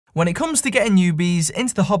When it comes to getting newbies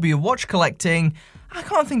into the hobby of watch collecting, I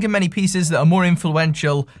can't think of many pieces that are more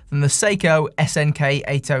influential than the Seiko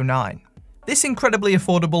SNK809. This incredibly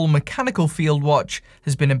affordable mechanical field watch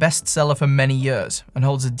has been a bestseller for many years and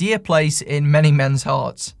holds a dear place in many men's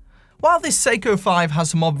hearts. While this Seiko 5 has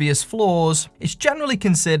some obvious flaws, it's generally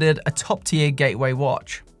considered a top-tier gateway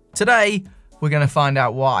watch. Today, we're going to find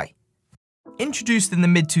out why. Introduced in the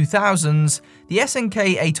mid-2000s, the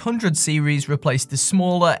SNK800 series replaced the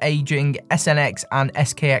smaller, aging SNX and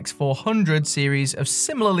SKX400 series of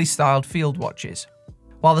similarly styled field watches.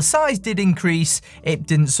 While the size did increase, it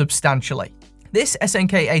didn't substantially. This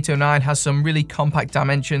SNK809 has some really compact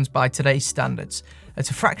dimensions by today's standards,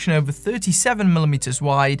 at a fraction over 37mm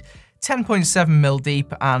wide, 10.7mm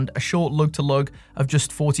deep, and a short lug-to-lug of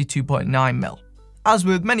just 42.9mm. As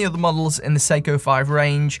with many other models in the Seiko 5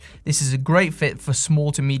 range, this is a great fit for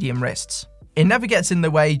small to medium wrists. It never gets in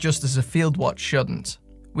the way just as a field watch shouldn't.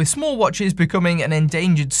 With small watches becoming an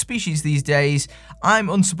endangered species these days, I'm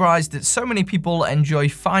unsurprised that so many people enjoy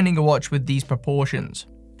finding a watch with these proportions.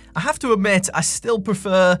 I have to admit, I still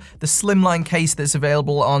prefer the slimline case that's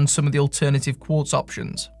available on some of the alternative quartz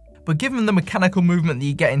options. But given the mechanical movement that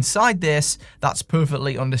you get inside this, that's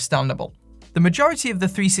perfectly understandable. The majority of the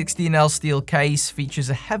 316L steel case features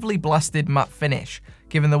a heavily blasted matte finish,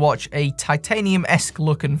 giving the watch a titanium-esque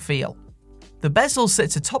look and feel. The bezel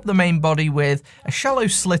sits atop the main body with a shallow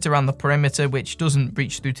slit around the perimeter which doesn't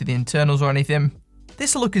reach through to the internals or anything.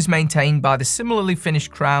 This look is maintained by the similarly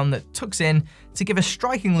finished crown that tucks in to give a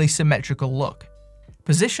strikingly symmetrical look.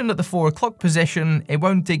 Positioned at the 4 o'clock position, it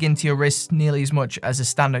won't dig into your wrists nearly as much as a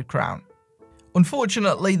standard crown.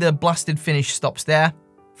 Unfortunately, the blasted finish stops there.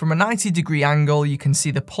 From a 90-degree angle, you can see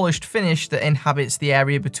the polished finish that inhabits the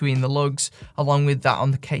area between the lugs, along with that on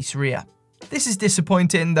the case rear. This is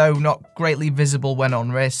disappointing, though not greatly visible when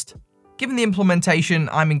on wrist. Given the implementation,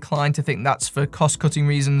 I'm inclined to think that's for cost-cutting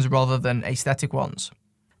reasons rather than aesthetic ones.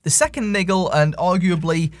 The second niggle, and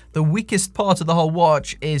arguably the weakest part of the whole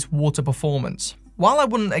watch, is water performance. While I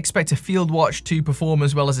wouldn't expect a field watch to perform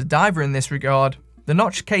as well as a diver in this regard, the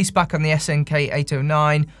notched case back on the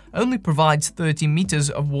SNK809 only provides 30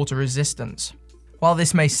 meters of water resistance. While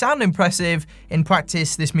this may sound impressive, in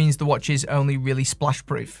practice this means the watch is only really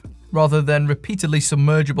splash-proof, rather than repeatedly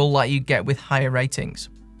submergible like you get with higher ratings.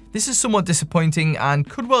 This is somewhat disappointing and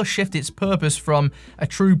could well shift its purpose from a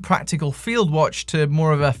true practical field watch to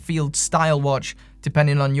more of a field-style watch,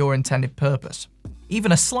 depending on your intended purpose.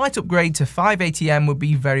 Even a slight upgrade to 580M would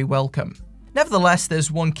be very welcome. Nevertheless,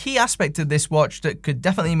 there's one key aspect of this watch that could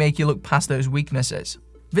definitely make you look past those weaknesses.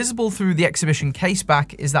 Visible through the exhibition case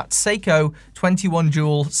back is that Seiko 21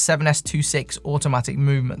 Joule 7S26 automatic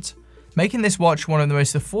movement, making this watch one of the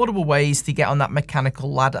most affordable ways to get on that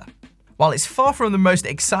mechanical ladder. While it's far from the most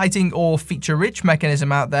exciting or feature-rich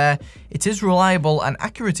mechanism out there, it is reliable and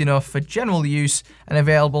accurate enough for general use and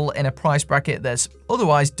available in a price bracket that's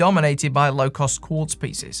otherwise dominated by low-cost quartz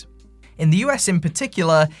pieces. In the US in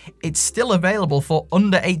particular, it's still available for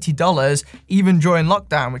under $80 even during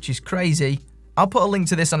lockdown, which is crazy. I'll put a link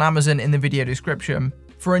to this on Amazon in the video description.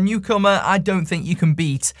 For a newcomer, I don't think you can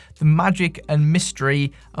beat the magic and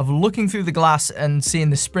mystery of looking through the glass and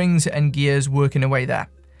seeing the springs and gears working away there,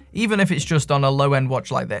 even if it's just on a low-end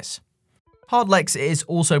watch like this. Hardlex is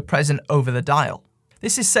also present over the dial.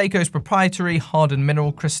 This is Seiko's proprietary hardened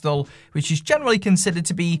mineral crystal, which is generally considered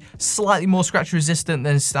to be slightly more scratch resistant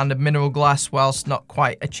than standard mineral glass, whilst not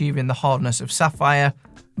quite achieving the hardness of sapphire,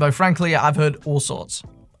 though frankly I've heard all sorts.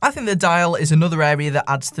 I think the dial is another area that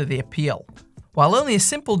adds to the appeal. While only a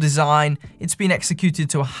simple design, it's been executed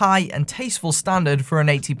to a high and tasteful standard for an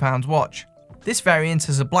 £80 watch. This variant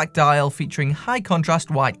has a black dial featuring high contrast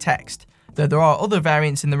white text, though there are other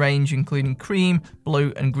variants in the range including cream,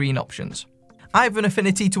 blue and green options. I have an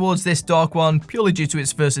affinity towards this dark one purely due to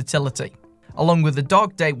its versatility, along with the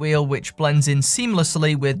dark date wheel which blends in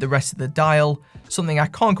seamlessly with the rest of the dial, something I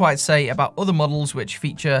can't quite say about other models which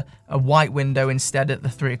feature a white window instead at the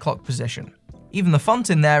 3 o'clock position. Even the font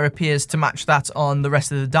in there appears to match that on the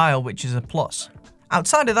rest of the dial, which is a plus.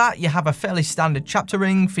 Outside of that, you have a fairly standard chapter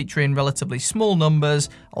ring featuring relatively small numbers,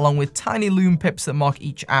 along with tiny lume pips that mark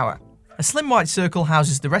each hour. A slim white circle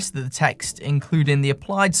houses the rest of the text, including the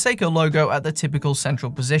applied Seiko logo at the typical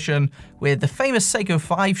central position, with the famous Seiko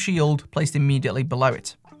 5 shield placed immediately below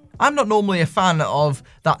it. I'm not normally a fan of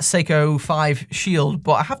that Seiko 5 shield,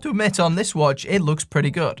 but I have to admit on this watch it looks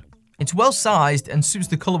pretty good. It's well sized and suits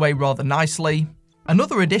the colorway rather nicely.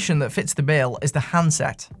 Another addition that fits the bill is the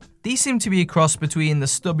handset. These seem to be a cross between the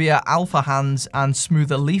stubbier alpha hands and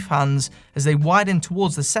smoother leaf hands as they widen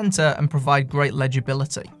towards the center and provide great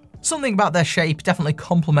legibility. Something about their shape definitely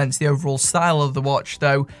complements the overall style of the watch,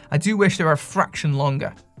 though I do wish they were a fraction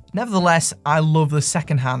longer. Nevertheless, I love the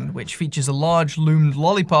second hand, which features a large loomed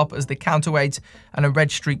lollipop as the counterweight and a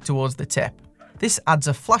red streak towards the tip. This adds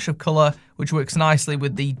a flash of colour, which works nicely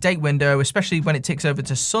with the date window, especially when it ticks over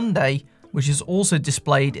to Sunday, which is also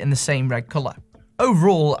displayed in the same red colour.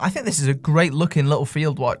 Overall, I think this is a great looking little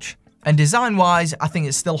field watch, and design wise, I think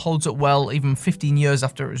it still holds up well even 15 years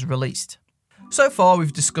after it was released. So far,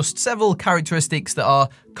 we've discussed several characteristics that are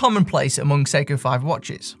commonplace among Seiko 5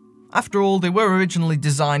 watches. After all, they were originally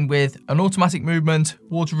designed with an automatic movement,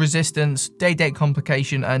 water resistance, day-date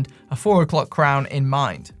complication, and a 4 o'clock crown in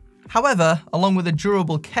mind. However, along with a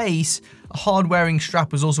durable case, a hard-wearing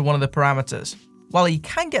strap was also one of the parameters. While you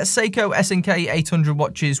can get Seiko SNK809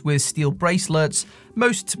 watches with steel bracelets,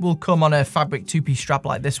 most will come on a fabric two-piece strap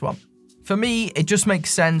like this one. For me, it just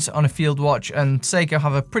makes sense on a field watch, and Seiko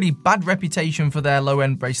have a pretty bad reputation for their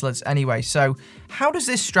low-end bracelets anyway, so how does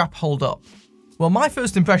this strap hold up? Well, my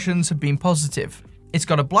first impressions have been positive. It's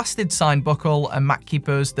got a blasted sign buckle and mat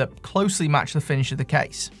keepers that closely match the finish of the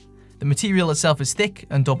case. The material itself is thick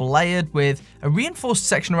and double layered, with a reinforced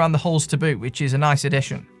section around the holes to boot, which is a nice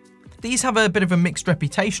addition. These have a bit of a mixed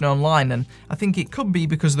reputation online, and I think it could be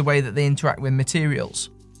because of the way that they interact with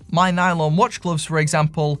materials. My nylon watch gloves, for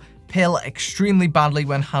example, peel extremely badly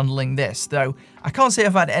when handling this, though I can't say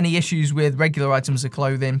I've had any issues with regular items of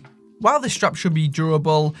clothing. While this strap should be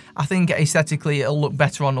durable, I think aesthetically it'll look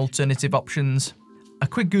better on alternative options. A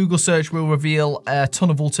quick Google search will reveal a ton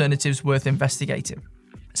of alternatives worth investigating.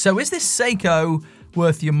 So is this Seiko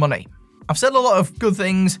worth your money? I've said a lot of good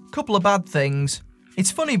things, a couple of bad things.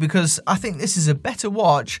 It's funny because I think this is a better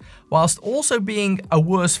watch whilst also being a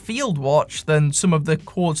worse field watch than some of the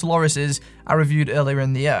quartz Lorises I reviewed earlier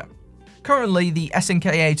in the year. Currently, the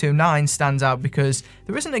SNK809 stands out because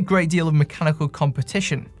there isn't a great deal of mechanical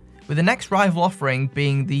competition, with the next rival offering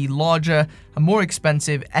being the larger and more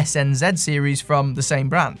expensive SNZ series from the same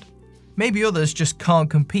brand. Maybe others just can't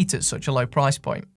compete at such a low price point.